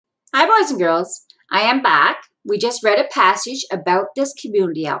Hi, boys and girls. I am back. We just read a passage about this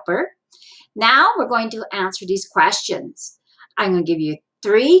community helper. Now we're going to answer these questions. I'm going to give you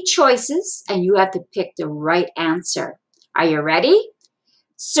 3 choices and you have to pick the right answer. Are you ready?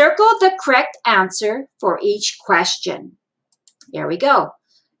 Circle the correct answer for each question. Here we go.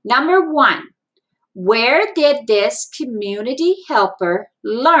 Number 1. Where did this community helper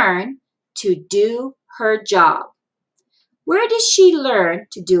learn to do her job? Where did she learn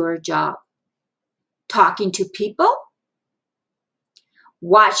to do her job? Talking to people,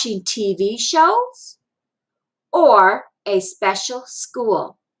 watching TV shows, or a special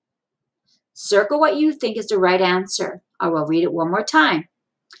school? Circle what you think is the right answer. I will read it one more time.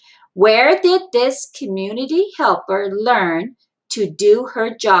 Where did this community helper learn to do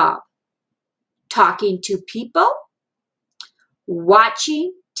her job? Talking to people,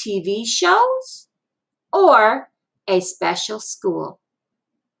 watching TV shows, or a special school?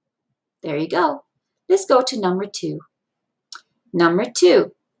 There you go. Let's go to number 2. Number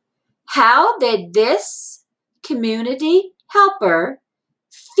 2. How did this community helper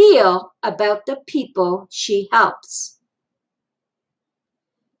feel about the people she helps?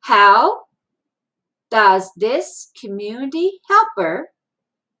 How does this community helper,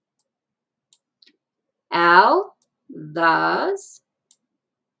 how does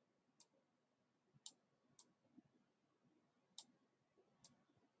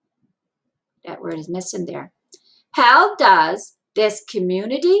that word is missing there. How does this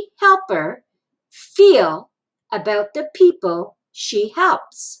community helper feel about the people she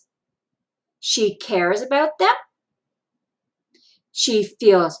helps? She cares about them. She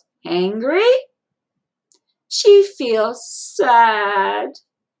feels angry. She feels sad.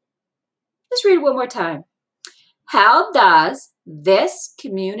 Let's read it one more time. How does this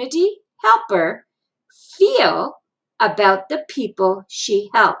community helper feel about the people she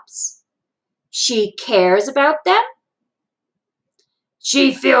helps? She cares about them.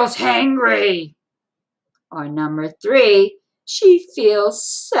 She feels hangry. Or number 3, she feels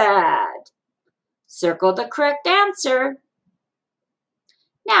sad. Circle the correct answer.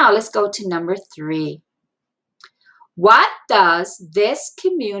 Now let's go to number 3. What does this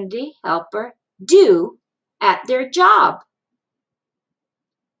community helper do at their job?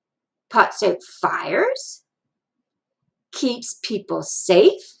 Puts out fires, keeps people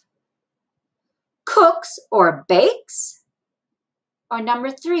safe, cooks or bakes, or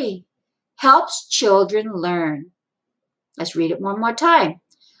number 3, helps children learn. Let's read it one more time.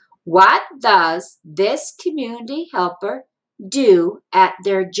 What does this community helper do at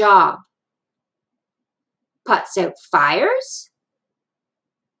their job? Puts out fires,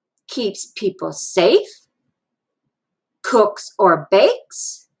 keeps people safe, cooks or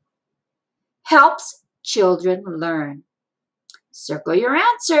bakes, helps children learn. Circle your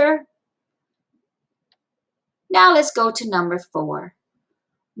answer. Now let's go to number 4.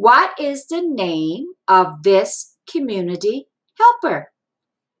 What is the name of this community helper?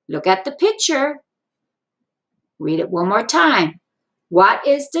 Look at the picture. Read it one more time. What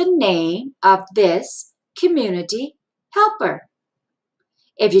is the name of this community helper?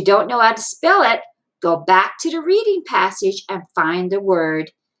 If you don't know how to spell it, go back to the reading passage and find the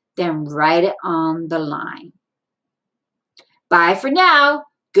word, then write it on the line. Bye for now.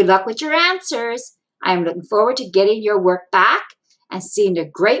 Good luck with your answers. I am looking forward to getting your work back and seeing the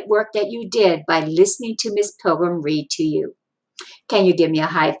great work that you did by listening to Miss Pilgrim read to you. Can you give me a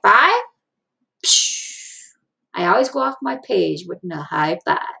high five? Psh. I always go off my page with a high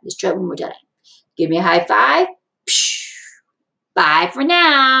five. Let's try it one more time. Give me a high five. Psh. Bye for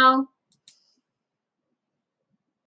now.